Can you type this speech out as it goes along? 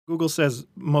Google says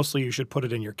mostly you should put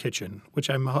it in your kitchen, which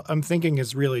I'm thinking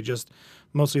is really just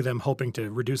mostly them hoping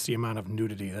to reduce the amount of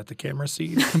nudity that the camera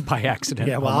sees. By accident.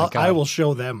 Yeah, well, I will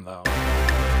show them, though.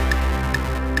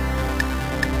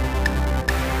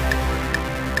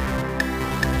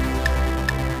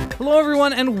 Hello,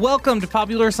 everyone, and welcome to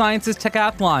Popular Science's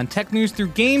Techathlon, tech news through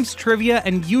games, trivia,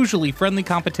 and usually friendly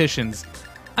competitions.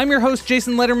 I'm your host,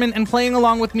 Jason Letterman, and playing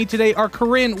along with me today are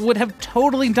Corinne, would have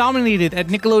totally dominated at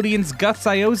Nickelodeon's Gus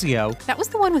Iozio. That was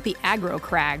the one with the aggro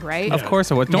crag, right? Yeah. Of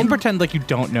course it was. Don't pretend like you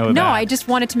don't know that. No, I just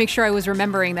wanted to make sure I was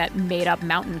remembering that made-up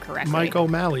mountain correctly. Mike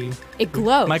O'Malley. It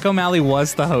glowed. Mike O'Malley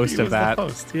was the host He of was that. the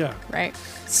host, yeah. Right.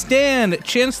 Stan,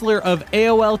 Chancellor of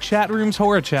AOL Chat Room's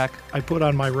Horror Check. I put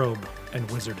on my robe and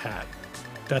wizard hat.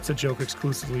 That's a joke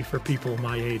exclusively for people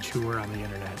my age who were on the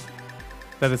internet.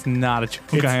 That is not a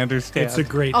joke, I understand. It's a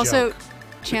great Also, joke.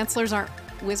 chancellors aren't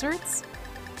wizards?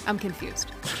 I'm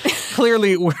confused.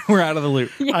 Clearly, we're out of the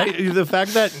loop. The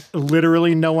fact that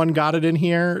literally no one got it in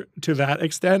here to that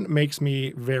extent makes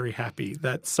me very happy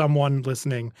that someone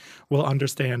listening will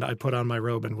understand I put on my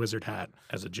robe and wizard hat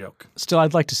as a joke. Still,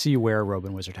 I'd like to see you wear a robe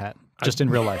and wizard hat, just in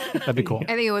real life. That'd be cool.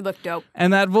 I think it would look dope.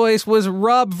 And that voice was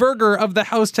Rob Verger of the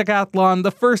House Techathlon,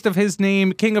 the first of his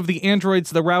name, king of the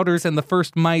androids, the routers, and the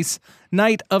first mice,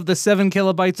 knight of the 7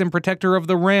 kilobytes and protector of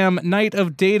the RAM, knight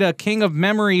of data, king of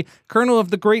memory, colonel of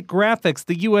the great graphics,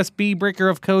 the USB breaker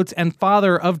of codes, and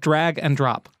father of drag and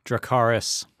drop.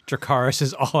 Dracarys. Dracarys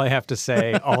is all I have to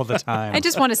say all the time. I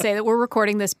just want to say that we're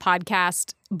recording this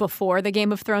podcast before the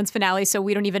Game of Thrones finale, so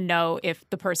we don't even know if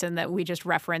the person that we just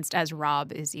referenced as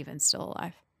Rob is even still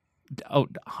alive. Oh,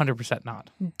 100% not.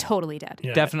 Totally dead.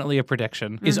 Yeah. Definitely a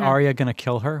prediction. Is Arya going to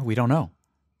kill her? We don't know.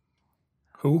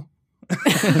 Who?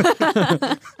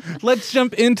 Let's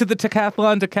jump into the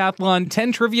Decathlon.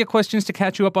 10 trivia questions to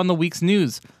catch you up on the week's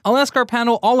news. I'll ask our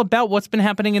panel all about what's been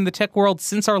happening in the tech world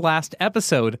since our last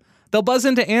episode. They'll buzz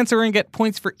in to answer and get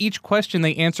points for each question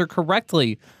they answer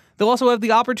correctly. They'll also have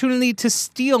the opportunity to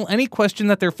steal any question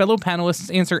that their fellow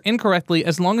panelists answer incorrectly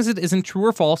as long as it isn't true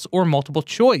or false or multiple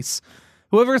choice.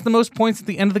 Whoever has the most points at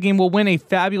the end of the game will win a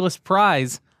fabulous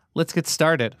prize. Let's get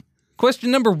started.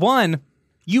 Question number 1.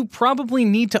 You probably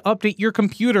need to update your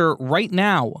computer right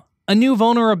now. A new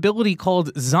vulnerability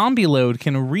called Zombie Load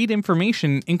can read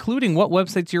information, including what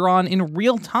websites you're on in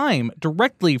real time,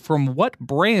 directly from what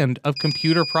brand of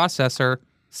computer processor?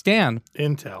 Stan.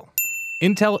 Intel.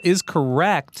 Intel is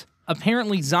correct.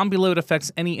 Apparently, Zombie Load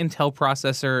affects any Intel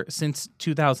processor since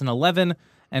 2011,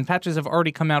 and patches have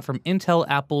already come out from Intel,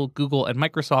 Apple, Google, and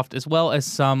Microsoft, as well as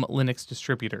some Linux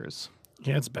distributors.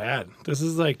 Yeah, it's bad. This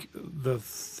is like the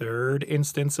third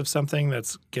instance of something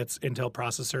that gets Intel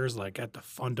processors like at the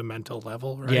fundamental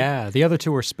level, right? Yeah, the other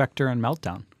two were Spectre and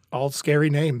Meltdown. All scary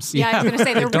names. Yeah, I was going to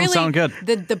say, they're Don't really... sound good.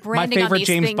 The My branding on favorite these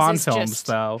James things Bond is films, just,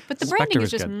 though. But the Spectre branding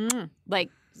is was just, good. like,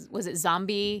 was it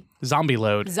Zombie Zombie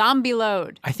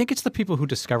Load. I think it's the people who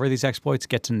discover these exploits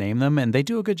get to name them, and they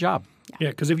do a good job. Yeah,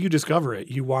 because if you discover it,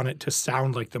 you want it to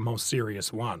sound like the most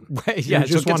serious one. Right, You yeah, so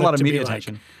just it gets want a lot it of to media be like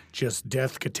attention. just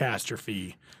death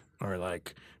catastrophe, or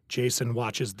like Jason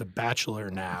watches The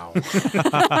Bachelor now,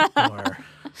 or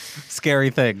Scary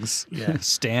things. yeah.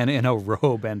 Stan in a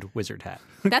robe and wizard hat.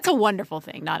 That's a wonderful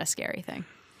thing, not a scary thing.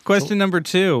 Question number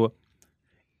 2.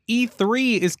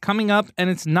 E3 is coming up, and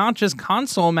it's not just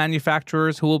console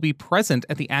manufacturers who will be present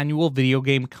at the annual video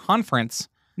game conference.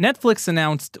 Netflix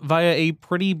announced via a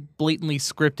pretty blatantly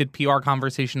scripted PR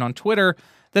conversation on Twitter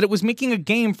that it was making a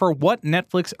game for what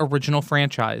Netflix original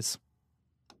franchise?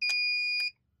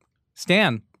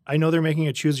 Stan. I know they're making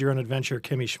a Choose Your Own Adventure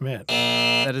Kimmy Schmidt.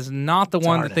 That is not the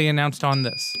one that Darn they announced on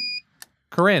this.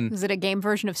 Corinne. Is it a game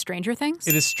version of Stranger Things?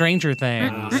 It is Stranger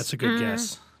Things. That's a good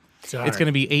guess. It's going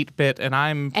to be 8-bit, and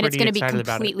I'm and it's pretty going to be excited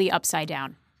about it. completely upside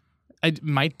down. It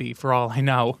might be, for all I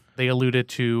know. They alluded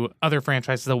to other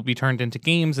franchises that will be turned into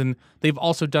games, and they've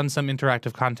also done some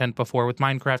interactive content before with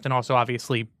Minecraft and also,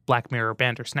 obviously, Black Mirror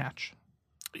Bandersnatch.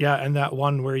 Yeah, and that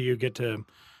one where you get to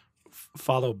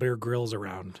follow Bear Grylls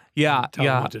around. Yeah, and tell him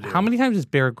yeah. what to do. How many times is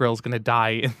Bear Grylls going to die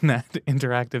in that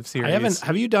interactive series? I haven't.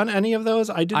 Have you done any of those?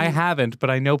 I didn't. I haven't, but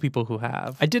I know people who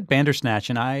have. I did Bandersnatch,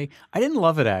 and I didn't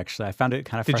love it, actually. I found it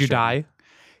kind of Did you frustrating. die?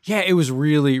 Yeah, it was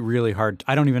really, really hard.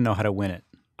 I don't even know how to win it.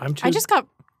 I'm too. I just got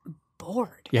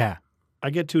bored. Yeah. I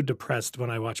get too depressed when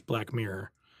I watch Black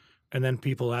Mirror. And then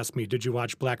people ask me, did you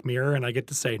watch Black Mirror? And I get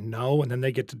to say no, and then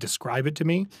they get to describe it to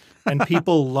me. And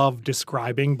people love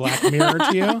describing Black Mirror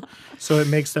to you, so it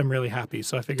makes them really happy.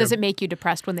 So I figure, Does it make you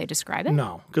depressed when they describe it?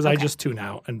 no, because I just tune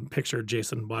out and picture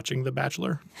Jason watching The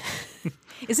Bachelor.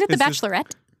 Isn't it The Is this-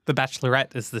 Bachelorette? The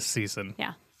Bachelorette is this season.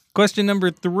 Yeah. Question number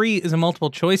 3 is a multiple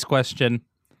choice question.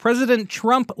 President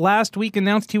Trump last week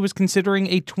announced he was considering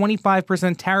a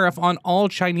 25% tariff on all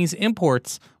Chinese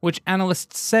imports, which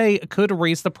analysts say could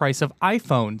raise the price of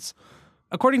iPhones.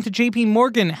 According to JP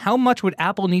Morgan, how much would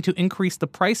Apple need to increase the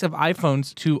price of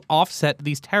iPhones to offset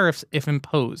these tariffs if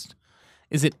imposed?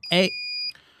 Is it A?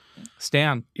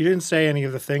 Stan. You didn't say any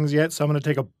of the things yet, so I'm going to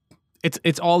take a...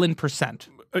 It's all in percent.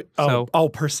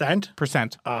 Percent?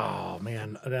 Percent. Oh,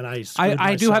 man. Then I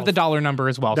I do have the dollar number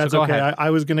as well, That's so go okay. ahead. I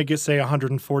was going to say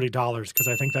 $140 because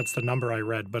I think that's the number I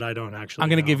read, but I don't actually I'm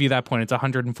going to know. give you that point. It's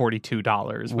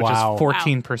 $142, which Wow. is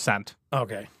 14%.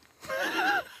 Okay.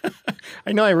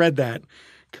 I know I read that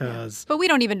because... But we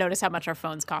don't even notice how much our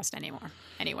phones cost anymore.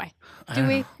 Anyway, do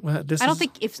we? Well, I don't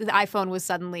think if the iPhone was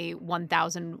suddenly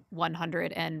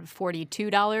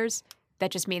 $1,142,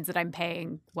 that just means that I'm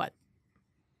paying, what,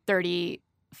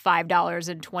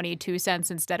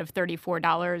 $35.22 instead of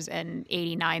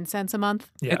 $34.89 a month?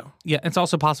 Yeah. Yeah, it's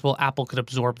also possible Apple could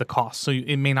absorb the cost, so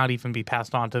it may not even be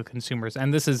passed on to the consumers.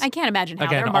 And this is, I can't imagine how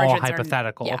again, their all margins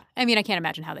hypothetical. Yeah, I mean, I can't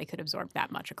imagine how they could absorb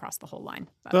that much across the whole line.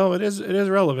 But. Though it is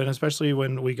relevant, especially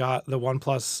when we got the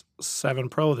OnePlus 7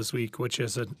 Pro this week, which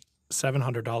is a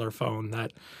 $700 phone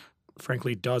that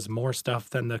frankly does more stuff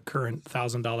than the current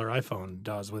 $1,000 iPhone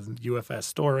does with UFS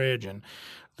storage and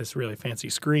this really fancy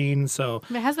screen. So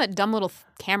It has that dumb little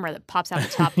camera that pops out the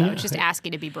top, though. It's just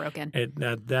asking to be broken.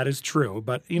 that is true.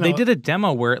 But, you know, They did a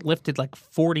demo where it lifted like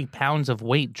 40 pounds of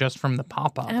weight just from the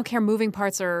pop-up. I don't care. Moving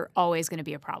parts are always going to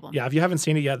be a problem. yeah, if you haven't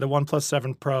seen it yet, the OnePlus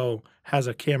 7 Pro has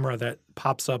a camera that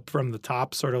pops up from the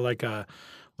top, sort of like the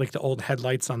old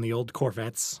headlights on the old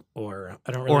Corvettes, or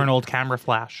I don't really, Or an old camera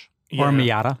flash. yeah. Or a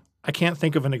Miata. I can't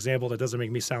think of an example that doesn't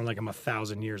make me sound like I'm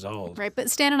 1,000 years old. Right.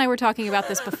 But Stan and I were talking about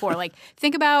this before. Like,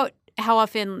 think about how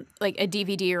often like a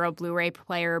DVD or a Blu-ray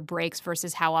player breaks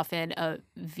versus how often a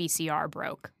VCR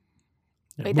broke.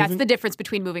 Yeah, Like, that's the difference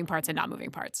between moving parts and not moving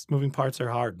parts. moving parts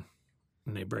are hard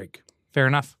and they break. Fair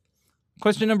enough.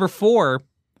 Question number 4.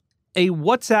 A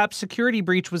WhatsApp security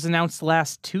breach was announced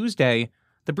last Tuesday.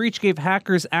 The breach gave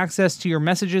hackers access to your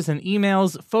messages and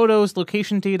emails, photos,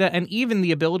 location data, and even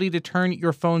the ability to turn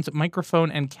your phone's microphone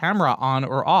and camera on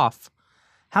or off.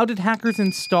 How did hackers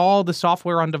install the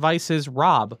software on devices,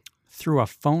 Rob? Through a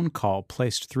phone call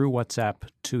placed through WhatsApp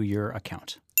to your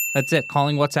account. That's it.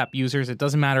 Calling WhatsApp users, it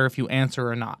doesn't matter if you answer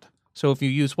or not. So if you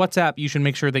use WhatsApp, you should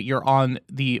make sure that you're on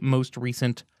the most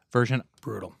recent version.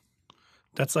 Brutal.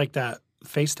 That's like that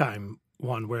FaceTime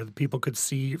one where the people could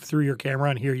see through your camera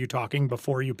and hear you talking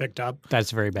before you picked up. That's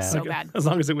very bad. So bad. As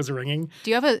long as it was ringing. Do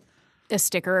you have a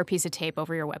sticker or a piece of tape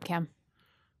over your webcam?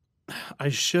 I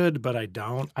should, but I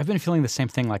don't. I've been feeling the same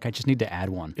thing. Like, I just need to add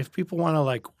one. If people want to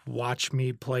like watch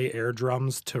me play air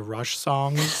drums to Rush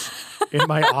songs in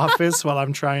my office while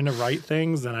I'm trying to write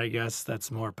things, then I guess that's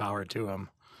more power to them.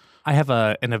 I have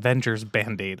an Avengers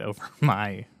Band-Aid over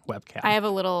my webcam. I have a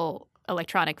little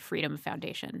Electronic Freedom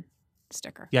Foundation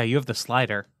sticker. Yeah, you have the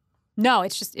slider. No,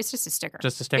 it's just a sticker.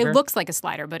 Just a sticker? It looks like a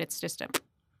slider, but it's just a.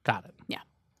 Got it.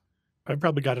 I've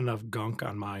probably got enough gunk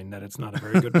on mine that it's not a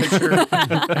very good picture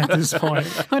at this point.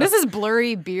 What is this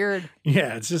blurry beard?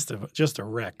 Yeah, it's just a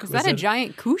wreck. Is that a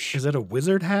giant koosh? Is it a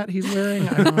wizard hat he's wearing?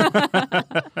 I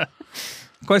don't know.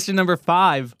 Question number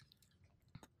 5.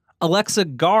 Alexa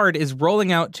Guard is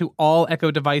rolling out to all Echo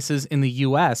devices in the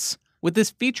U.S. With this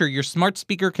feature, your smart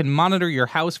speaker can monitor your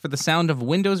house for the sound of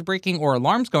windows breaking or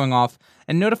alarms going off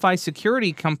and notify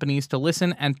security companies to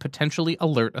listen and potentially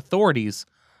alert authorities.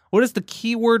 What is the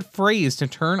keyword phrase to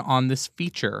turn on this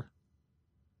feature?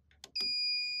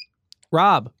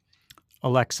 Rob.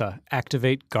 Alexa,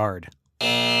 activate Guard.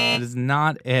 That is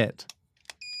not it.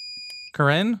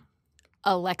 Corinne?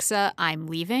 Alexa, I'm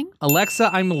leaving. Alexa,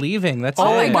 I'm leaving. That's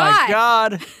Oh it. my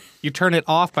God. God. You turn it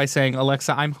off by saying,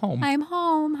 Alexa, I'm home. I'm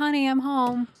home, honey. I'm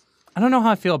home. I don't know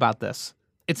how I feel about this.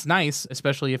 It's nice,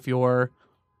 especially if you're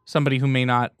somebody who may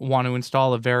not want to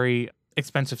install a very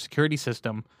expensive security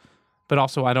system. But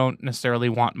also, I don't necessarily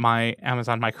want my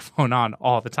Amazon microphone on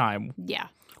all the time. Yeah.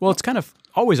 Well, it's kind of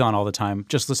always on all the time,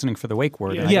 just listening for the wake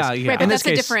word. Yeah. and I Yeah, guess- yeah. Right, but In this that's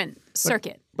a case- different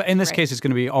circuit. But in this Right. case, it's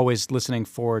going to be always listening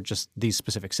for just these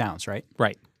specific sounds, right?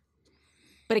 Right.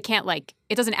 But it can't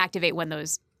it doesn't activate when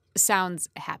those sounds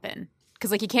happen.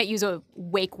 Because you can't use a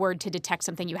wake word to detect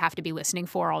something you have to be listening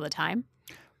for all the time.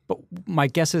 But my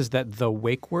guess is that the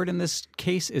wake word in this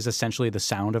case is essentially the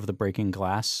sound of the breaking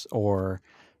glass or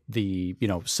the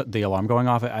the alarm going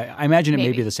off. I imagine it may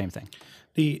Maybe. be the same thing.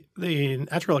 The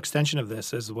natural extension of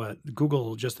this is what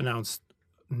Google just announced,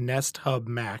 Nest Hub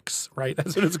Max, right?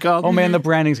 That's what it's called. Oh man, the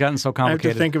branding's gotten so I have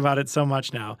complicated. to think about it so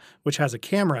much now, which has a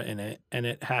camera in it and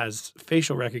it has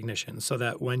facial recognition so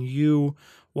that when you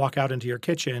walk out into your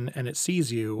kitchen and it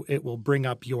sees you, it will bring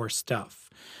up your stuff.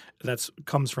 That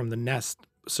comes from the Nest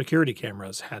security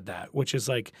cameras had that, which is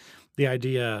like the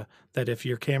idea that if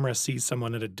your camera sees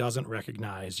someone that it doesn't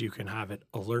recognize, you can have it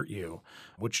alert you,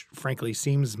 which frankly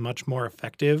seems much more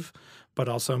effective, but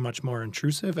also much more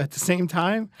intrusive at the same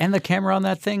time. And the camera on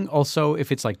that thing, also,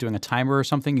 if it's like doing a timer or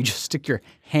something, you just stick your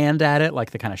hand at it,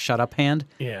 like the kind of shut up hand,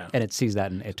 Yeah. and it sees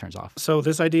that and it turns off. So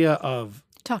this idea of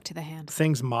Talk to the hand.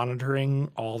 things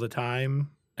monitoring all the time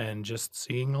and just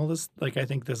seeing all this, like I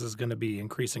think this is going to be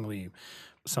increasingly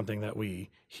something that we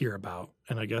hear about.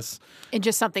 And I guess, And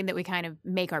just something that we kind of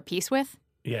make our peace with.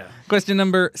 yeah. Question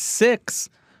number 6.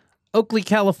 Oakley,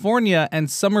 California, and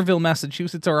Somerville,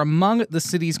 Massachusetts are among the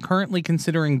cities currently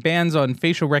considering bans on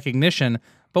facial recognition.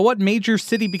 But what major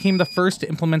city became the first to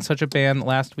implement such a ban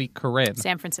last week, Corinne?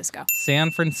 San Francisco. San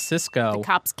Francisco.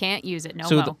 Cops can't use it. No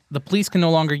So mo. the police can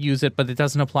no longer use it, but it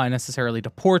doesn't apply necessarily to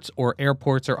ports or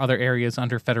airports or other areas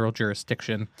under federal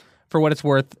jurisdiction. For what it's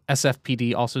worth,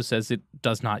 SFPD also says it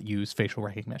does not use facial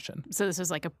recognition, So this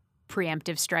was like a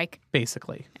preemptive strike.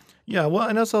 basically. Yeah, well,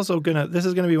 and this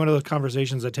is gonna be one of those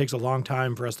conversations that takes a long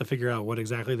time for us to figure out what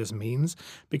exactly this means.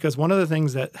 Because one of the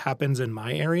things that happens in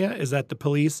my area is that the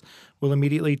police will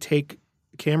immediately take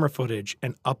camera footage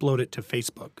and upload it to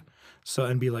Facebook. So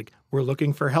and be like, we're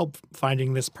looking for help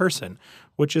finding this person,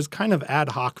 which is kind of ad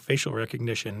hoc facial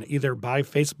recognition, either by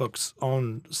Facebook's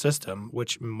own system,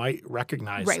 which might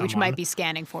recognize Right, which someone. might be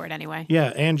scanning for it anyway.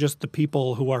 Yeah, and just the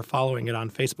people who are following it on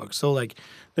Facebook. So like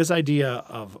this idea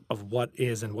of what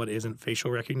is and what isn't facial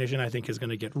recognition, I think is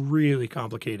going to get really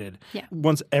complicated Yeah.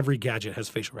 once every gadget has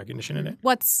facial recognition in it.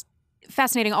 What's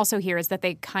fascinating also here is that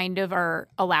they kind of are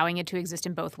allowing it to exist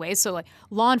in both ways. So like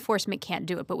law enforcement can't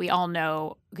do it, but we all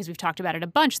know, because we've talked about it a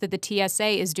bunch, that the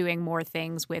TSA is doing more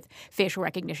things with facial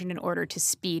recognition in order to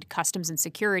speed customs and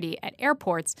security at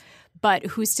airports. But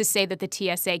who's to say that the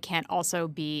TSA can't also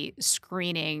be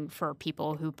screening for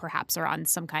people who perhaps are on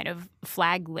some kind of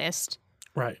flag list?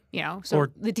 Right. You know, so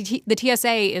Or- the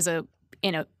TSA is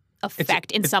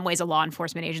in some ways a law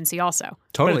enforcement agency also.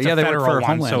 But Totally. it's Yeah, a they work federal for one,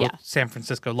 Homeland. so Yeah. San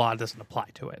Francisco law doesn't apply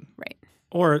to it. Right.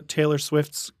 Or Taylor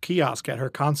Swift's kiosk at her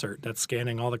concert that's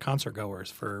scanning all the concert goers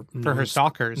for her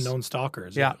stalkers. known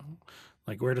stalkers. Yeah. You know?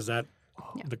 Like where does that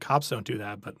the cops don't do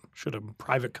that, but should a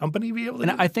private company be able to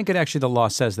And do I think the law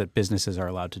says that businesses are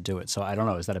allowed to do it. So I don't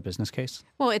know. Is that a business case?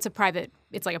 Well, it's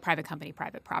like a private company,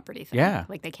 private property thing. Yeah.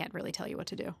 Like they can't really tell you what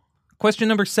to do. Question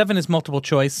number 7 is multiple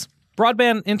choice.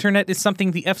 Broadband internet is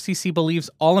something the FCC believes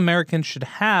all Americans should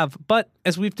have, but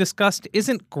as we've discussed,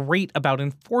 isn't great about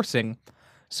enforcing.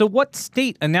 So what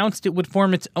state announced it would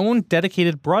form its own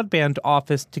dedicated broadband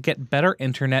office to get better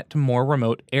internet to more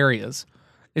remote areas?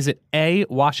 Is it A,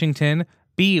 Washington,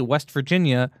 B, West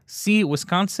Virginia, C,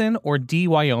 Wisconsin, or D,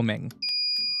 Wyoming?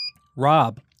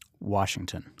 Rob.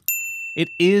 Washington. It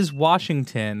is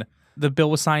Washington. The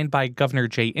bill was signed by Governor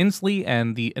Jay Inslee,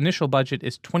 and the initial budget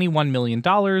is $21 million,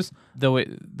 though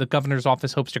the governor's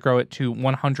office hopes to grow it to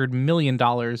 $100 million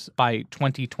by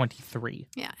 2023.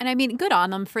 Yeah. And I mean, good on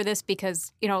them for this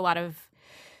because, you know,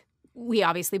 we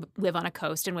obviously live on a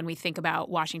coast. And when we think about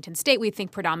Washington State, we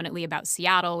think predominantly about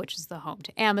Seattle, which is the home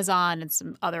to Amazon and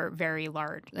some other very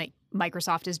large, like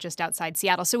Microsoft is just outside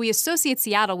Seattle. So we associate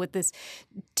Seattle with this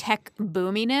tech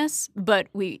boominess, but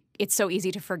it's so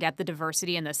easy to forget the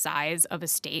diversity and the size of a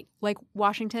state like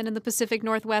Washington in the Pacific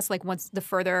Northwest. Like once the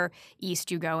further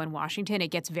east you go in Washington,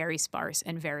 it gets very sparse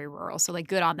and very rural. So like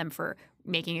good on them for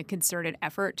making a concerted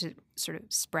effort to sort of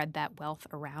spread that wealth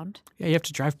around. Yeah, you have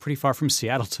to drive pretty far from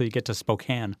Seattle till you get to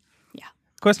Spokane. Yeah.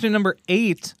 Question number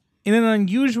 8. In an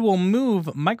unusual move,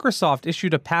 Microsoft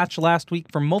issued a patch last week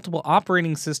for multiple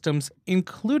operating systems,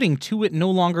 including 2 it no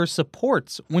longer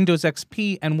supports, Windows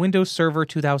XP and Windows Server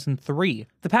 2003.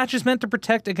 The patch is meant to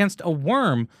protect against a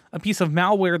worm, a piece of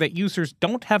malware that users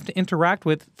don't have to interact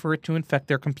with for it to infect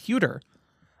their computer.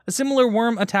 A similar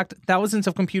worm attacked thousands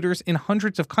of computers in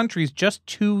hundreds of countries just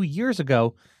 2 years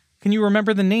ago. Can you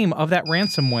remember the name of that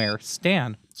ransomware,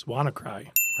 Stan? It's WannaCry,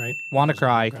 right?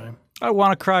 WannaCry. WannaCry. I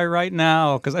want to cry right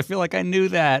now because I feel like I knew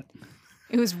that.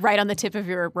 It was right on the tip of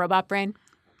your robot brain.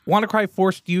 WannaCry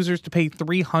forced users to pay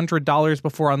 $300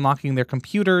 before unlocking their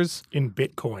computers In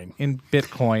Bitcoin. in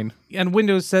Bitcoin. And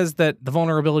Windows says that the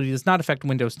vulnerability does not affect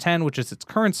Windows 10, which is its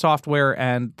current software,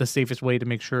 and the safest way to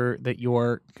make sure that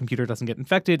your computer doesn't get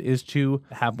infected is to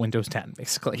have Windows 10,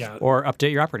 basically. Yeah. Or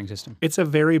update your operating system. It's a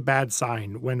very bad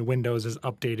sign when Windows is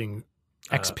updating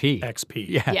XP. XP.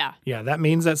 Yeah. Yeah. Yeah, that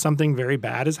means that something very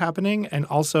bad is happening. And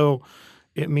also,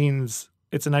 it means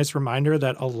it's a nice reminder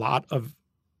that a lot of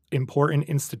important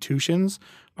institutions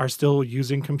are still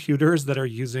using computers that are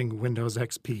using Windows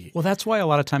XP. Well, that's why a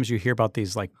lot of times you hear about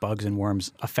these like bugs and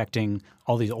worms affecting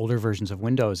all these older versions of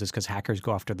Windows is because hackers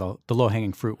go after the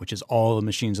low-hanging fruit, which is all the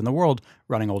machines in the world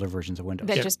running older versions of Windows.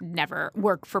 That just never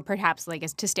work for perhaps, like,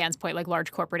 as to Stan's point, like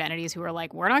large corporate entities who are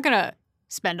like, we're not going to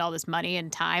spend all this money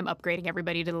and time upgrading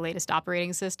everybody to the latest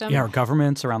operating system. Yeah, or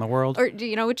governments around the world. Or,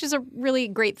 which is a really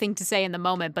great thing to say in the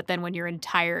moment, but then when your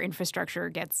entire infrastructure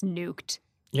gets nuked.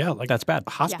 Yeah, like That's bad.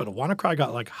 Hospital. WannaCry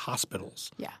got like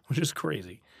hospitals. Yeah. Which is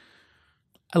crazy.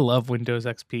 I love Windows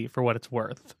XP for what it's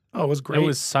worth. Oh, it was great. It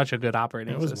was such a good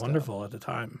operating It was system. wonderful at the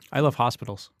time. I love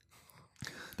hospitals.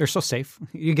 They're so safe.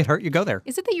 You get hurt, you go there.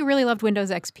 Is it that you really loved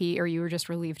Windows XP or you were just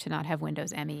relieved to not have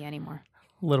Windows ME anymore?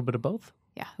 A little bit of both.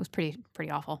 Yeah, it was pretty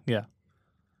awful. Yeah.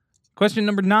 Question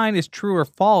number 9 is true or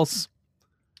false.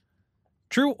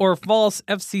 True or false,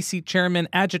 FCC Chairman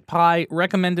Ajit Pai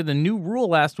recommended a new rule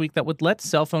last week that would let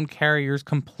cell phone carriers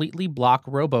completely block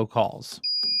robocalls.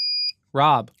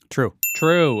 Rob. True.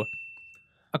 True.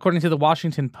 According to the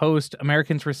Washington Post,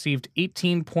 Americans received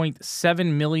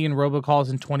 18.7 million robocalls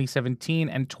in 2017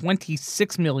 and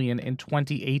 26 million in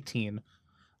 2018,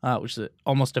 which is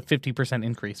almost a 50%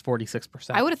 increase,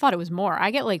 46%. I would have thought it was more.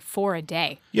 I get like 4 a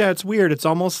day. Yeah, it's weird. It's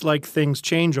almost like things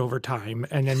change over time,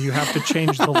 and then you have to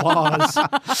change the laws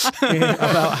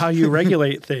about how you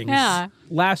regulate things. Yeah.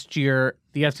 Last year,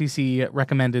 the FCC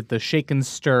recommended the Shake and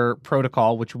Stir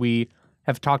protocol, which we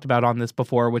have talked about on this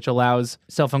before, which allows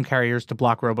cell phone carriers to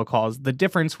block robocalls. The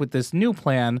difference with this new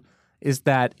plan is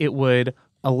that it would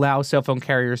allow cell phone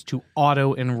carriers to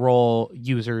auto-enroll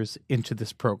users into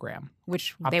this program.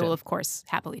 Which Opt they in. will, of course,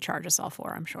 happily charge us all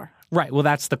for, I'm sure. Right. Well,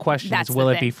 that's the question. That's Is will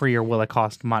the it be thing. free or will it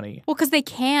cost money? Well, because they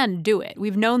can do it.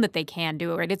 We've known that they can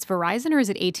do it, right? It's Verizon or is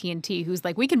it AT&T who's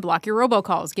like, we can block your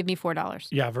robocalls. Give me $4.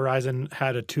 Yeah, Verizon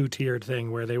had a 2-tiered thing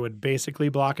where they would basically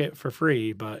block it for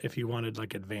free, but if you wanted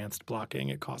like advanced blocking,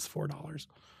 it costs $4.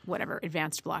 Whatever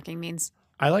advanced blocking means.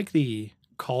 I like the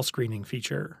call screening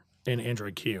feature in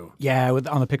Android Q. Yeah,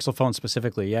 on the Pixel phone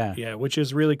specifically, yeah. Yeah, which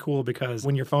is really cool because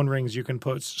when your phone rings, you can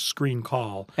put screen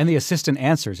call. And the assistant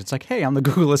answers. It's like, hey, I'm the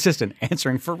Google Assistant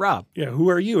answering for Rob. Yeah, who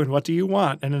are you and what do you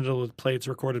want? And it'll play its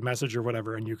recorded message or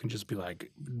whatever, and you can just be like,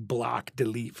 block,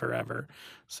 delete forever.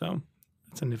 So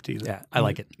it's a nifty, Yeah, I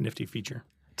like it. Nifty feature.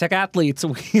 Tech athletes,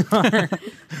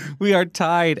 we are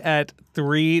tied at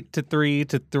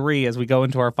 3-3 as we go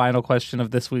into our final question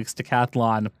of this week's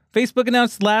Decathlon. Facebook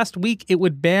announced last week it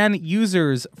would ban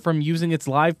users from using its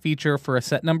live feature for a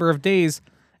set number of days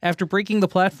after breaking the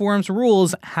platform's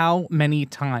rules. How many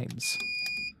times?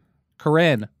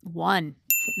 Corinne. 1.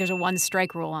 There's a 1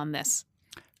 strike rule on this.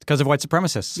 Because of white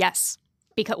supremacists. Yes.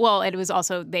 Because, well, it was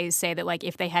also, they say that like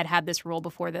if they had had this rule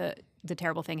before the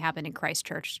terrible thing happened in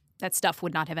Christchurch, that stuff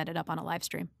would not have ended up on a live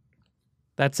stream.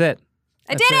 That's it.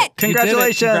 I That's did it! You did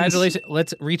Congratulations. Congratulations.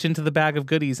 Let's reach into the bag of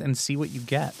goodies and see what you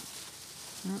get.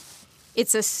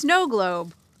 It's a snow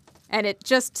globe, and it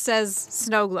just says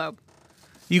snow globe.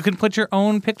 You can put your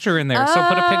own picture in there. So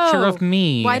put a picture of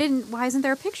me. Why isn't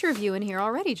there a picture of you in here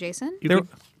already, Jason?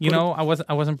 I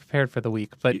wasn't prepared for the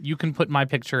week, but you can put my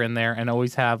picture in there and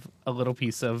always have a little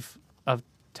piece of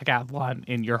Decathlon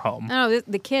in your home. Oh,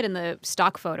 the kid in the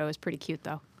stock photo is pretty cute,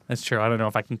 though. That's true. I don't know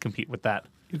if I can compete with that.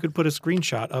 You could put a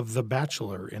screenshot of The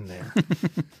Bachelor in there.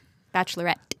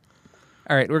 Bachelorette.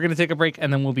 All right, we're going to take a break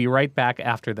and then we'll be right back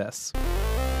after this.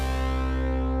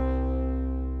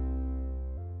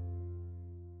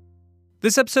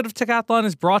 This episode of Decathlon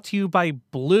is brought to you by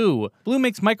Blue. Blue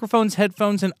makes microphones,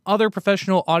 headphones, and other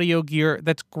professional audio gear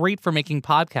that's great for making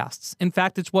podcasts. In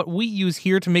fact, it's what we use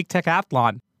here to make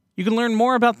Decathlon. You can learn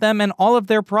more about them and all of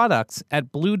their products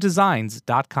at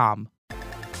bluedesigns.com.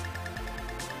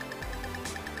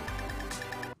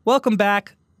 Welcome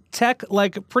back. Tech,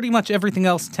 like pretty much everything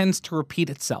else, tends to repeat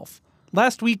itself.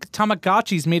 Last week,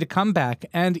 Tamagotchis made a comeback,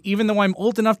 and even though I'm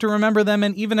old enough to remember them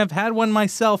and even have had one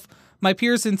myself, my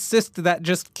peers insist that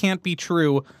just can't be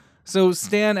true. So,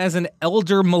 Stan, as an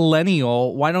elder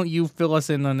millennial, why don't you fill us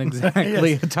in on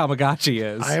exactly what a Tamagotchi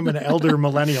is? I am an elder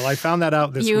millennial. I found that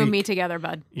out this week. You and me together,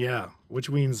 bud. Yeah, which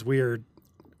means we're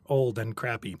old and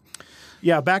crappy.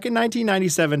 Yeah, back in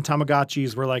 1997,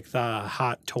 Tamagotchis were like the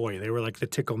hot toy. They were like the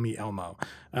Tickle Me Elmo.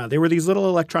 They were these little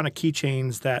electronic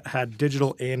keychains that had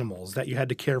digital animals that you had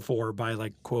to care for by,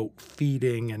 like, quote,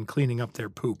 feeding and cleaning up their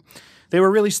poop. They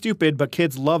were really stupid, but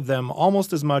kids loved them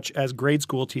almost as much as grade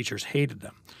school teachers hated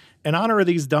them. In honor of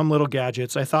these dumb little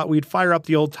gadgets, I thought we'd fire up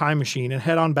the old time machine and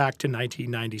head on back to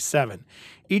 1997.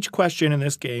 Each question in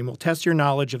this game will test your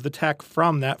knowledge of the tech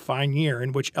from that fine year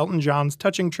in which Elton John's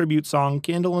touching tribute song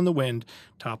Candle in the Wind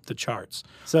topped the charts.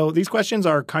 So these questions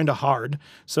are kind of hard.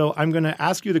 So I'm going to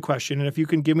ask you the question, and if you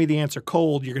can give me the answer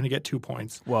cold, you're going to get 2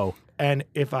 points. Whoa. And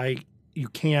if you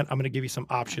can't, I'm going to give you some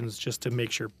options just to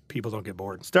make sure people don't get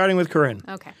bored. Starting with Corinne.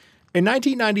 Okay. In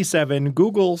 1997,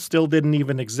 Google still didn't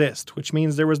even exist, which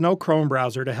means there was no Chrome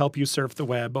browser to help you surf the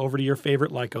web over to your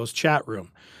favorite Lycos chat room.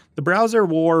 The browser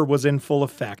war was in full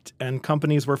effect, and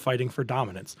companies were fighting for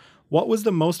dominance. What was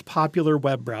the most popular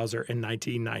web browser in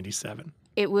 1997?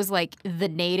 It was like the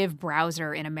native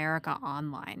browser in America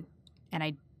Online. And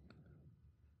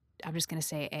I'm just going to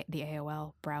say the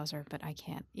AOL browser, but I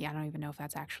can't. Yeah, I don't even know if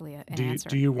that's actually an answer.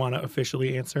 Do you want to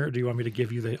officially answer, or do you want me to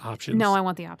give you the options? No, I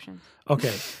want the option.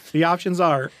 Okay. The options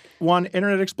are 1,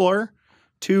 Internet Explorer,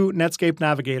 2, Netscape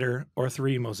Navigator, or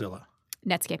 3, Mozilla.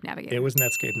 Netscape Navigator. It was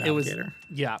Netscape Navigator.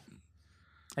 Yeah.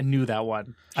 I knew that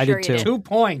one. I Sure did you too. 2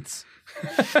 points.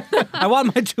 I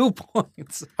want my 2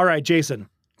 points. All right, Jason.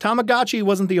 Tamagotchi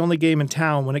wasn't the only game in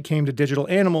town when it came to digital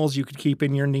animals you could keep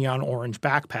in your neon orange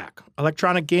backpack.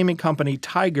 Electronic gaming company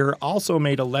Tiger also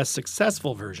made a less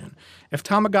successful version. If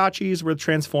Tamagotchis were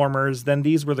Transformers, then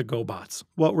these were the GoBots.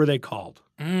 What were they called?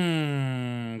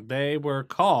 They were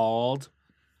called...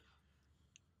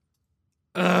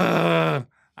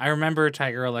 I remember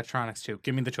Tiger Electronics too.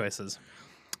 Give me the choices.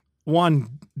 1,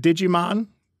 Digimon,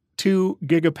 2,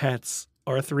 Gigapets,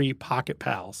 or 3, Pocket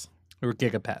Pals. They were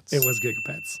Gigapets. It was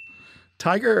Gigapets.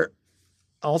 Tiger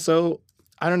also,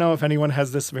 I don't know if anyone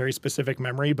has this very specific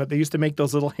memory, but they used to make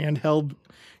those little handheld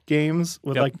games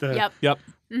with Yep. like the Yep.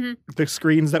 the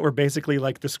screens that were basically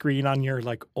like the screen on your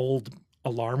like old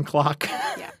alarm clock.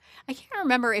 Yeah. I can't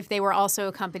remember if they were also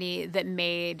a company that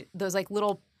made those like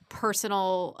little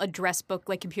personal address book,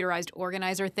 like computerized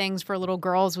organizer things for little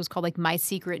girls. It was called like My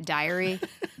Secret Diary.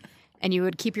 And you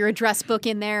would keep your address book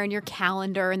in there and your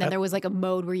calendar. And then there was like a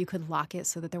mode where you could lock it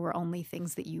so that there were only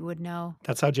things that you would know.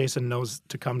 That's how Jason knows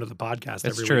to come to the podcast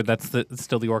That's every true. week. That's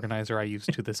still the organizer I use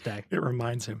to this day. It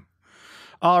reminds him.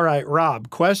 All right, Rob,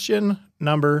 question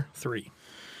number 3.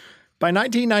 By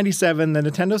 1997, the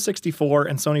Nintendo 64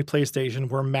 and Sony PlayStation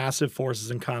were massive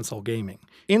forces in console gaming.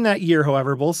 In that year,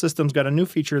 however, both systems got a new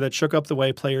feature that shook up the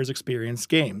way players experienced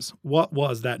games. What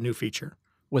was that new feature?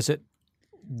 Was it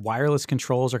wireless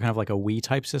controls or kind of like a Wii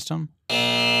type system?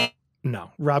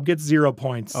 No. Rob gets 0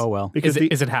 points. Oh, well. Because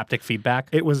Is it haptic feedback?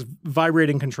 it was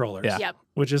vibrating controllers, Yeah. Yep.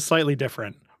 which is slightly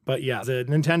different. But yeah, the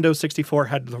Nintendo 64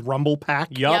 had the Rumble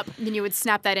Pack. Yup. Then you would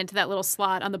snap that into that little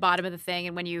slot on the bottom of the thing.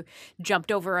 And when you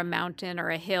jumped over a mountain or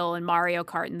a hill in Mario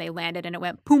Kart and they landed and it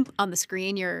went boom on the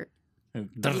screen, you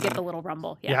get the little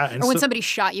rumble. Yeah, and or when so- somebody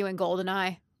shot you in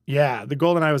GoldenEye. Yeah, the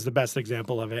GoldenEye was the best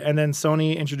example of it. And then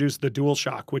Sony introduced the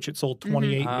DualShock, which it sold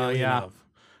 28 million yeah. of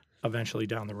eventually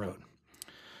down the road.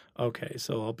 Okay,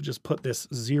 so I'll just put this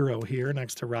 0 here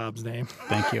next to Rob's name.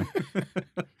 Thank you.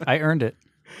 I earned it.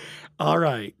 All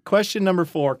right, question number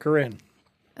 4, Corinne.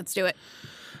 Let's do it.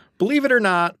 Believe it or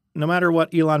not, no matter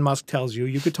what Elon Musk tells you,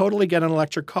 you could totally get an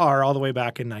electric car all the way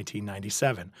back in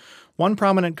 1997. One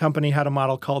prominent company had a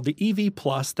model called the EV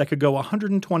Plus that could go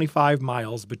 125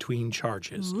 miles between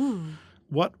charges. Ooh.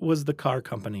 What was the car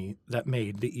company that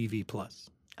made the EV Plus?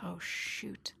 Oh,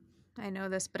 shoot. I know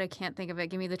this, but I can't think of it.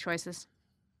 Give me the choices.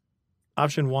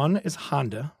 Option 1 is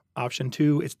Honda. Option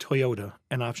 2 is Toyota.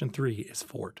 And option 3 is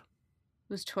Ford.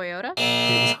 It was Toyota?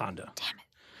 It was Honda. Damn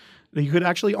it. You could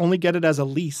actually only get it as a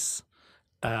lease,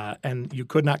 and you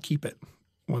could not keep it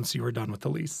once you were done with the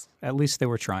lease. At least they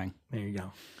were trying. There you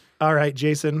go. All right,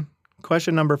 Jason,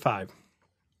 question number 5.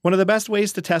 One of the best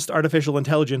ways to test artificial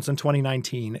intelligence in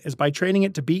 2019 is by training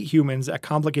it to beat humans at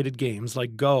complicated games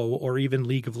like Go or even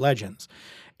League of Legends.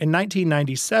 In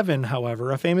 1997,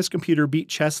 however, a famous computer beat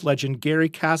chess legend Garry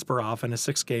Kasparov in a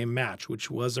 6-game match, which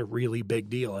was a really big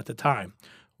deal at the time.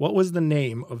 What was the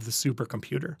name of the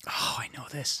supercomputer? Oh, I know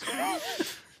this.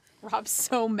 Rob's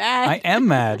so mad. I am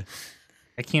mad.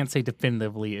 I can't say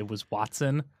definitively it was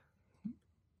Watson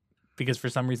because for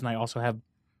some reason I also have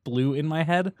blue in my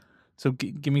head. So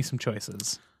give me some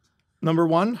choices. Number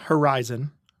 1,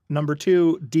 Horizon. Number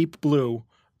 2, Deep Blue.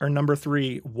 Or number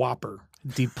 3, Whopper.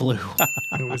 Deep blue.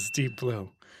 It was Deep Blue.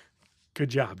 Good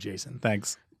job, Jason.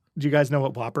 Thanks. Do you guys know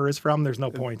what Whopper is from? There's no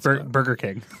points. but- Burger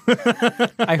King.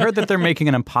 I heard that they're making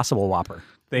an Impossible Whopper.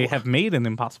 They have made an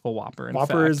Impossible Whopper. In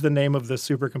Whopper fact. is the name of the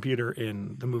supercomputer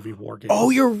in the movie War Games. Oh,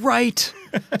 you're right.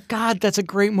 God, that's a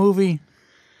great movie.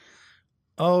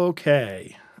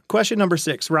 Okay. Question number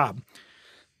 6, Rob.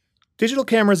 Digital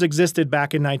cameras existed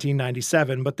back in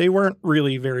 1997, but they weren't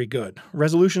really very good.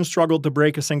 Resolution struggled to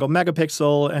break a single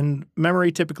megapixel, and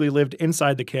memory typically lived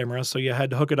inside the camera, so you had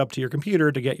to hook it up to your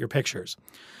computer to get your pictures.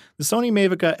 The Sony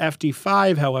Mavica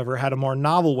FD5, however, had a more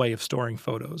novel way of storing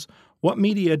photos. What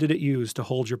media did it use to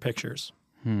hold your pictures?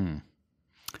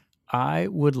 I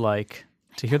would like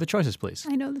to hear the choices, please.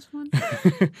 I know this one.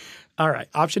 All right.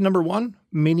 Option number 1,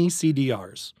 mini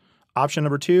CDRs. Option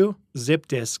number 2, zip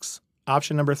disks.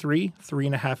 Option number 3,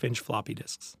 3.5-inch floppy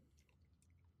disks.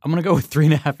 I'm going to go with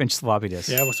 3.5-inch floppy disks.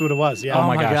 Yeah, that's what it was. Yeah. Oh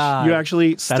my gosh. You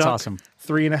actually stuck That's awesome.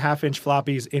 3.5-inch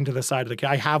floppies into the side of the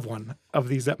camera. I have one of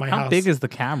these at my house. How big is the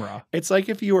camera? It's like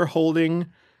if you were holding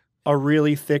a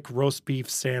really thick roast beef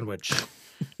sandwich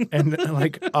and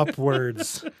like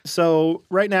upwards. So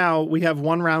right now we have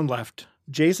one round left.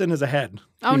 Jason is ahead.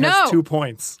 Oh, he no. has 2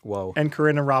 points. Whoa. And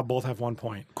Corinne and Rob both have 1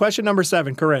 point. Question number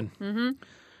 7, Corinne. Mm-hmm.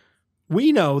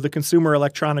 We know the Consumer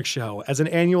Electronics Show as an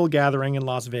annual gathering in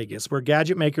Las Vegas where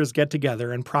gadget makers get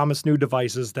together and promise new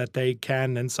devices that they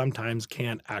can and sometimes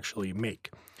can't actually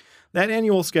make. That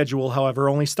annual schedule, however,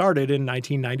 only started in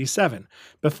 1997.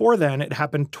 Before then, it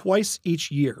happened twice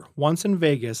each year, once in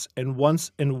Vegas and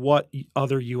once in what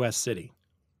other U.S. city?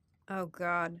 Oh,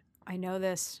 God. I know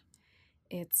this.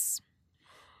 It's...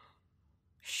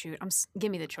 Shoot.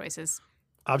 Give me the choices.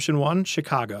 Option 1,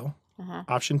 Chicago. Uh-huh.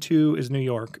 Option 2 is New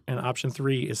York. And option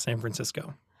 3 is San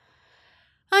Francisco.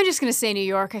 I'm just going to say New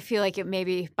York. I feel like it may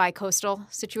be bi-coastal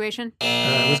situation.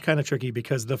 It was kind of tricky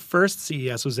because the first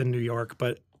CES was in New York,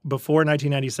 but before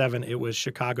 1997, it was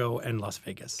Chicago and Las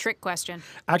Vegas. Trick question.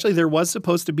 Actually, there was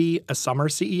supposed to be a summer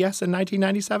CES in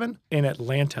 1997 in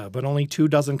Atlanta, but only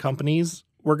 24 companies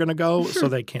were going to go, so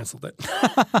they canceled it.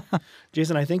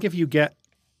 Jason, I think if you get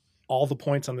all the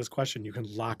points on this question, you can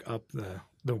lock up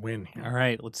the win here. All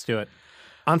right, let's do it.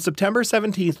 On September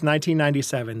 17th,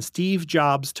 1997, Steve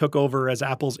Jobs took over as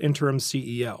Apple's interim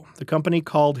CEO. The company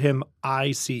called him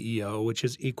iCEO, which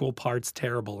is equal parts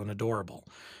terrible and adorable.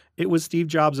 It was Steve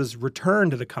Jobs'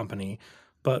 return to the company,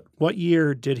 but what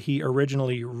year did he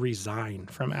originally resign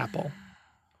from Apple?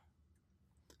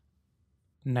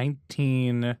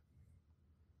 19...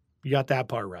 You got that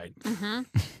part right. Mm-hmm.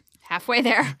 Halfway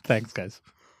there. Thanks, guys.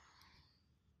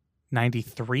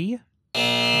 93?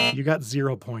 You got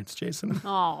 0 points, Jason.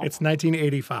 Oh. It's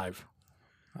 1985.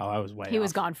 Oh, I was way He off.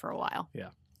 was gone for a while.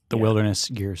 The wilderness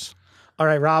years. All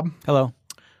right, Rob, Hello.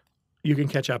 you can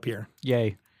catch up here.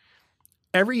 Yay.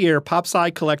 Every year,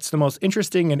 PopSci collects the most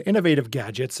interesting and innovative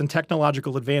gadgets and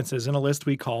technological advances in a list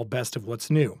we call Best of What's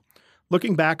New.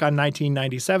 Looking back on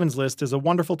 1997's list is a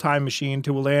wonderful time machine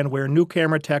to a land where new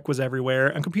camera tech was everywhere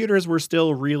and computers were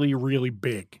still really, really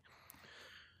big.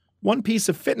 One piece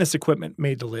of fitness equipment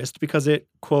made the list because it,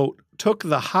 quote, took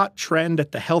the hot trend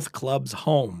at the health clubs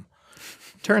home.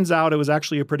 Turns out it was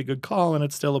actually a pretty good call, and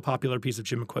it's still a popular piece of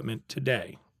gym equipment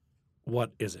today.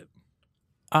 What is it?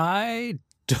 I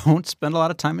don't spend a lot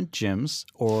of time in gyms,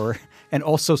 and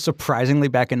also surprisingly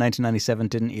back in 1997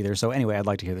 didn't either. So anyway, I'd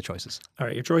like to hear the choices. All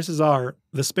right, your choices are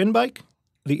the spin bike,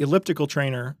 the elliptical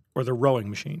trainer, or the rowing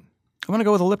machine. I'm going to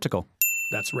go with elliptical.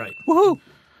 That's right. Woohoo!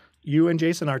 You and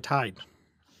Jason are tied.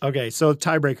 Okay, so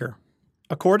tiebreaker.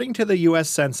 According to the U.S.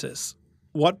 Census,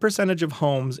 what percentage of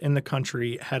homes in the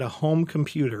country had a home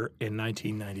computer in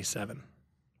 1997?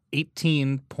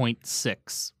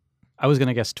 18.6. I was going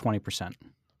to guess 20%.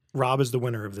 Rob is the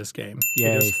winner of this game.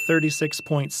 Yay. It is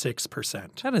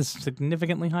 36.6%. That is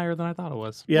significantly higher than I thought it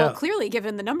was. Yeah, Well, clearly,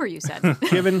 given the number you said.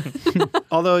 given,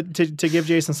 although to give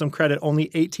Jason some credit, only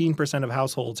 18% of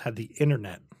households had the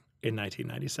internet in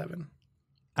 1997.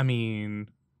 I mean,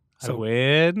 So, I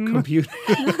win. Computer.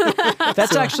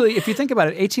 That's actually, if you think about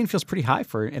it, 18 feels pretty high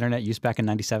for internet use back in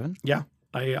 97. Yeah,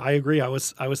 I agree. I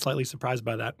was slightly surprised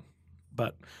by that.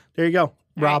 But there you go.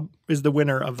 Rob is the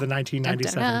winner of the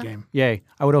 1997 Dun-dun-dun. game. Yay.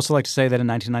 I would also like to say that in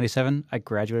 1997, I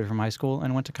graduated from high school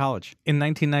and went to college. In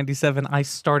 1997, I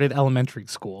started elementary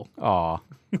school. Aw,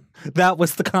 That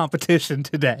was the competition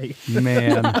today.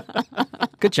 man.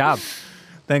 Good job.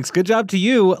 Thanks. Good job to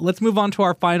you. Let's move on to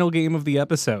our final game of the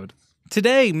episode.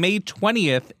 Today, May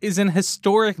 20th, is an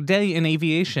historic day in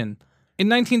aviation. In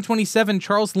 1927,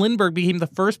 Charles Lindbergh became the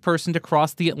first person to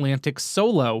cross the Atlantic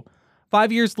solo.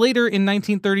 5 years later, in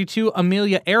 1932,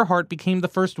 Amelia Earhart became the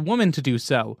first woman to do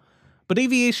so. But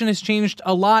aviation has changed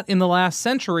a lot in the last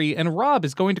century, and Rob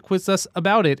is going to quiz us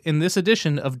about it in this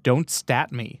edition of Don't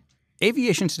Stat Me.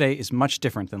 Aviation today is much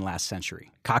different than last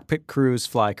century. Cockpit crews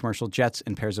fly commercial jets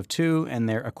in pairs of two, and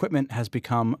their equipment has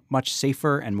become much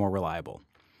safer and more reliable.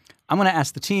 I'm going to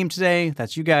ask the team today,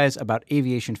 that's you guys, about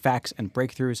aviation facts and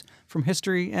breakthroughs from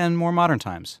history and more modern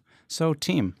times. So,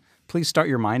 team, please start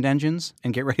your mind engines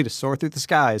and get ready to soar through the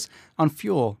skies on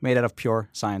fuel made out of pure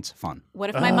science fun. What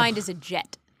if my mind is a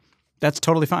jet? That's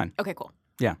totally fine. Okay, cool.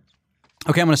 Yeah.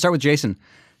 Okay, I'm going to start with Jason.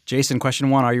 Jason, question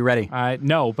 1, are you ready?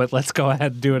 No, but let's go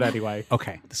ahead and do it anyway.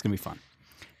 Okay, this is going to be fun.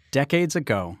 Decades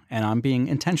ago, and I'm being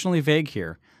intentionally vague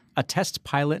here, a test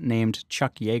pilot named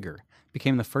Chuck Yeager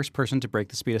became the first person to break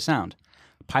the speed of sound,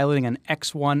 piloting an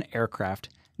X-1 aircraft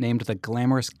named the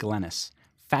Glamorous Glennis,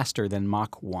 faster than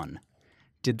Mach 1.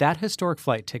 Did that historic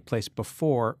flight take place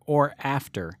before or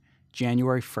after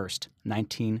January 1st,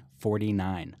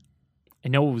 1949? I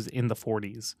know it was in the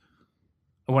 40s.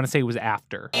 I want to say it was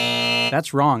after.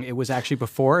 That's wrong. It was actually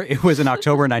before. It was in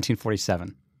October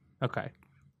 1947. Okay.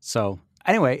 So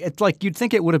anyway, it's like you'd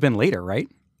think it would have been later, right?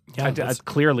 Yeah,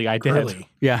 Clearly, I did. early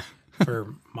Yeah.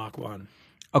 for Mach 1.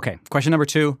 Okay, question number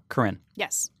 2, Corinne.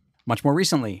 Yes. Much more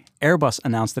recently, Airbus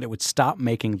announced that it would stop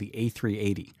making the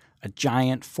A380, a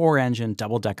giant 4-engine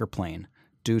double-decker plane,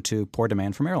 due to poor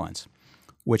demand from airlines,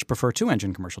 which prefer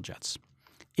 2-engine commercial jets.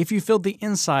 If you filled the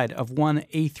inside of one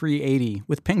A380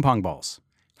 with ping pong balls,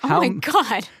 Oh my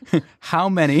God. how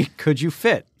many could you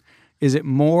fit? Is it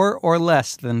more or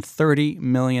less than 30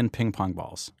 million ping pong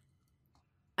balls?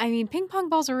 I mean, ping pong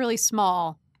balls are really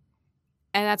small,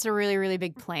 and that's a really, really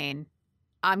big plane.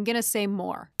 I'm going to say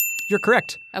more. You're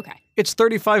correct. Okay. It's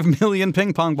 35 million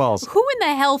ping pong balls. Who in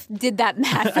the hell did that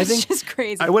math? That's think just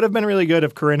crazy. I would have been really good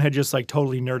if Corinne had just like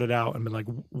totally nerded out and been like,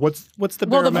 what's the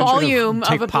well, the barometric of- volume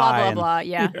take of a blah, pi blah, and- blah.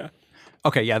 Yeah. Yeah.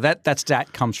 Okay, yeah, that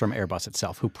stat comes from Airbus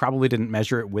itself, who probably didn't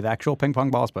measure it with actual ping pong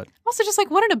balls, but Also, just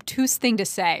like, what an obtuse thing to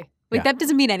say. Like, Yeah. that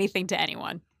doesn't mean anything to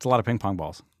anyone. it's a lot of ping pong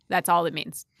balls. That's all it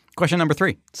means. Question number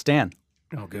 3, Stan.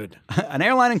 Oh, good. An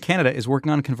airline in Canada is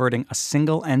working on converting a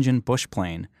single-engine bush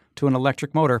plane to an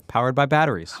electric motor powered by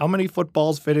batteries. How many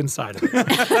footballs fit inside of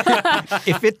it?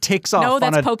 If it takes off No, on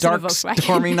that's a Popes in a dark, Volkswagen.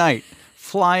 stormy night,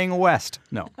 flying west,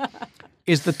 no.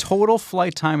 Is the total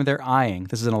flight time they're eyeing,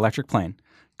 this is an electric plane,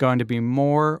 going to be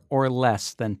more or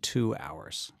less than 2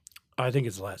 hours? I think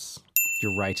it's less.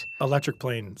 You're right. Electric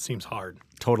plane seems hard.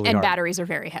 Totally And hard. batteries are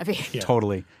very heavy. Yeah.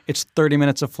 Totally. It's 30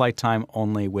 minutes of flight time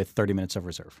only with 30 minutes of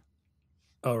reserve.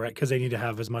 Oh, right, because they need to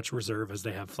have as much reserve as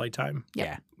they have flight time. Yep.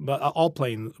 Yeah. But all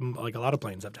planes, like a lot of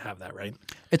planes, have to have that, right?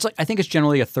 It's like I think it's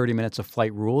generally a 30 minutes of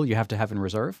flight rule you have to have in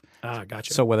reserve. Ah,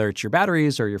 gotcha. So whether it's your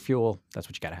batteries or your fuel, that's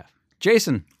what you got to have.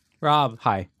 Jason, Rob,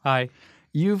 hi. hi.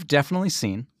 You've definitely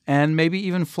seen and maybe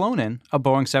even flown in a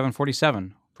Boeing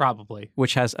 747, Probably.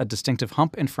 which has a distinctive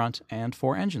hump in front and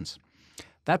 4 engines.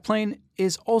 That plane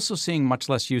is also seeing much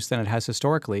less use than it has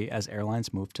historically as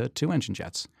airlines move to 2-engine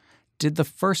jets. Did the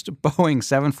first Boeing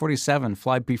 747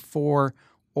 fly before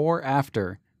or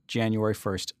after January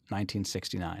 1st,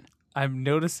 1969? I'm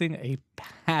noticing a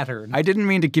pattern. I didn't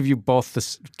mean to give both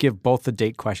the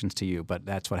date questions to you, but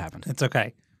that's what happened. It's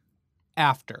okay.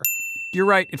 After. You're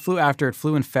right. It flew after. It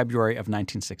flew in February of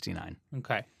 1969.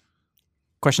 Okay.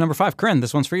 Question number 5. Corinne,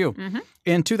 this one's for you.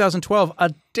 In 2012,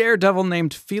 a daredevil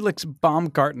named Felix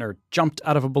Baumgartner jumped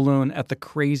out of a balloon at the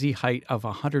crazy height of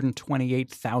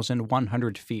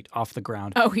 128,100 feet off the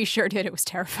ground. Oh, he sure did. It was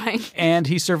terrifying. And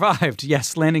he survived,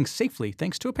 yes, landing safely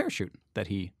thanks to a parachute that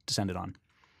he descended on.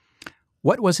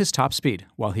 What was his top speed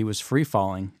while he was free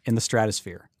falling in the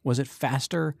stratosphere? Was it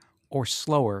faster or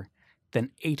slower than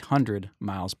 800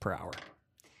 miles per hour?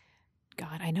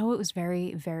 God, I know it was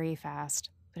very, very fast,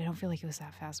 but I don't feel like it was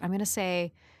that fast. I'm going to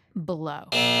say below.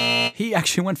 He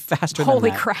actually went faster than Holy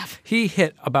that. crap. He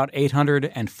hit about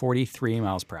 843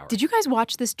 miles per hour. Did you guys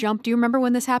watch this jump? Do you remember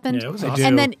when this happened? Yeah, it was I awesome. do.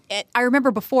 And then I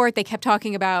remember before they kept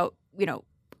talking about,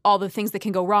 all the things that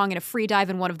can go wrong in a free dive.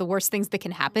 And one of the worst things that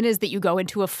can happen is that you go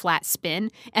into a flat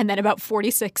spin. And then about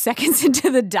 46 seconds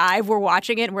into the dive, we're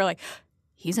watching it and we're like,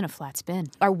 he's in a flat spin.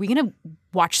 Are we going to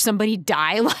watch somebody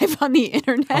die live on the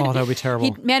internet? Oh, that would be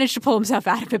terrible. He managed to pull himself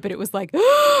out of it, but it was like,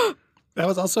 That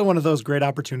was also one of those great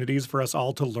opportunities for us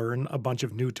all to learn a bunch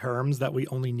of new terms that we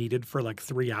only needed for like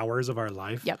 3 hours of our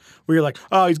life. Yep. We were like,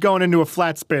 oh, he's going into a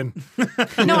flat spin.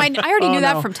 no, I already knew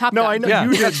that from Top Gun. No, I know Yeah.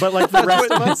 you did, but like the rest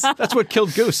of us, That's what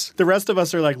killed Goose. the rest of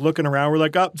us are like looking around. We're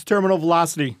like, oh, it's terminal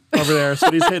velocity over there.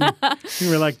 So he's hitting. And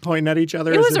we're like pointing at each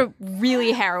other. It as was if- a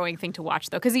really harrowing thing to watch,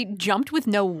 though, because he jumped with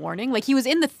no warning. Like, he was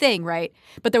in the thing, right?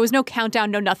 But there was no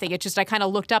countdown, no nothing. It just, I kind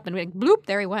of looked up and like, bloop,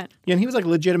 there he went. Yeah, and he was like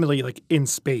legitimately like in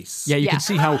space. Yeah, you Yeah. can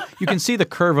see you can see the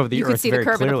curve of the You Earth could see the very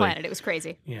curve clearly. of the planet. It was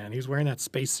crazy. Yeah, and he was wearing that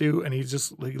spacesuit, and he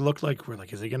looked like we're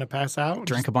like, is he gonna pass out?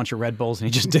 Drank a bunch of Red Bulls and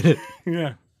he just did it.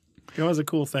 Yeah, it was a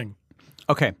cool thing.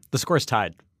 Okay, the score's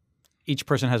tied. Each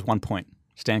person has 1 point.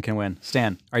 Stan can win.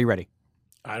 Stan, are you ready?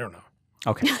 I don't know.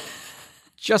 Okay.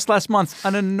 Just last month,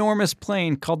 an enormous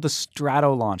plane called the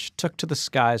Stratolaunch took to the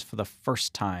skies for the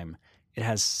first time It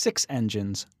has 6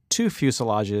 engines, 2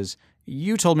 fuselages.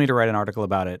 You told me to write an article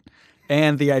about it.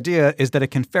 And the idea is that it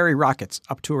can ferry rockets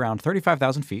up to around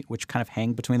 35,000 feet, which kind of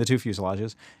hang between the 2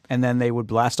 fuselages, and then they would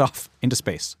blast off into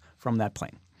space from that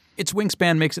plane. Its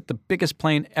wingspan makes it the biggest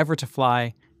plane ever to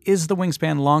fly. Is the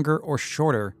wingspan longer or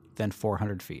shorter than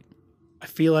 400 feet? I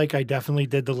feel like I definitely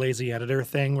did the lazy editor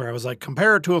thing where I was like,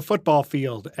 compare it to a football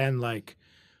field. And like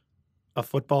a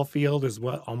football field is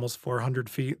what, almost 400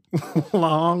 feet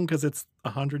long because it's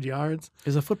 100 yards?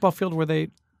 Is a football field where they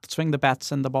swing the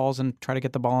bats and the balls and try to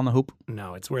get the ball on the hoop?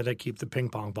 No, it's where they keep the ping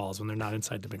pong balls when they're not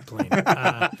inside the big plane.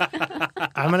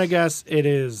 I'm going to guess it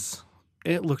is.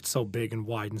 It looked so big and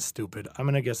wide and stupid. I'm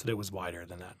going to guess that it was wider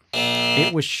than that.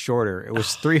 It was shorter. It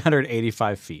was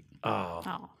 385 feet.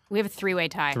 Oh, we have a 3-way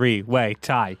tie. Three-way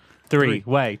tie.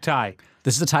 Three-way tie.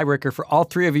 This is a tiebreaker for all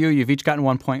 3 of you. You've each gotten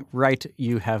 1 point right.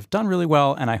 You have done really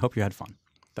well, and I hope you had fun.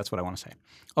 That's what I want to say.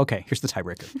 Okay, here's the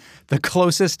tiebreaker. The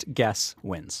closest guess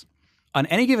wins. On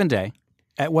any given day,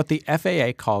 at what the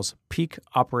FAA calls peak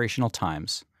operational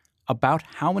times, about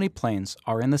how many planes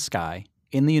are in the sky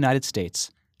in the United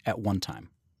States at one time?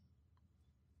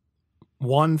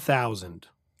 1,000.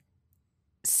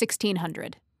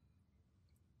 1,600.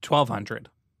 1,200.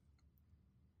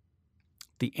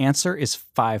 The answer is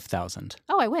 5,000.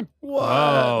 Oh, I win.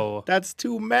 Whoa. That's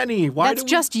too many. Why That's do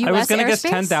just U.S. I was going to guess airspace?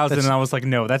 10,000, and I was like,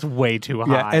 no, that's way too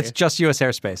high. Yeah, it's just U.S.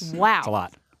 airspace. Wow. It's a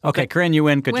lot. Okay, Corinne, you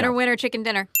win. Good Winner, job. winner, chicken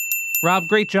dinner. Rob,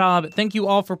 great job. Thank you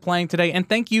all for playing today, and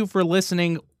thank you for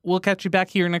listening. We'll catch you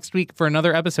back here next week for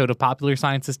another episode of Popular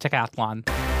Science's Techathlon.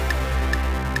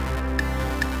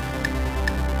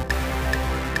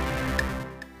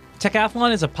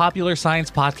 Techathlon is a Popular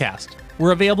Science podcast.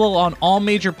 We're available on all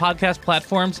major podcast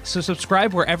platforms, so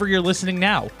subscribe wherever you're listening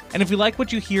now. And if you like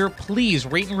what you hear, please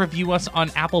rate and review us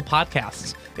on Apple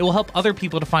Podcasts. It will help other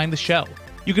people to find the show.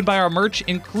 You can buy our merch,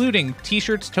 including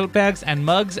t-shirts, tote bags, and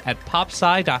mugs at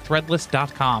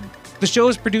popsci.threadless.com. The show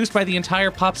is produced by the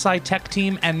entire PopSci tech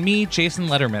team and me, Jason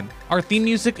Letterman. Our theme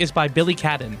music is by Billy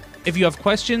Cadden. If you have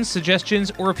questions,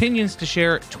 suggestions, or opinions to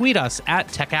share, tweet us at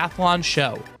Techathlon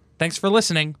Show. Thanks for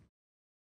listening.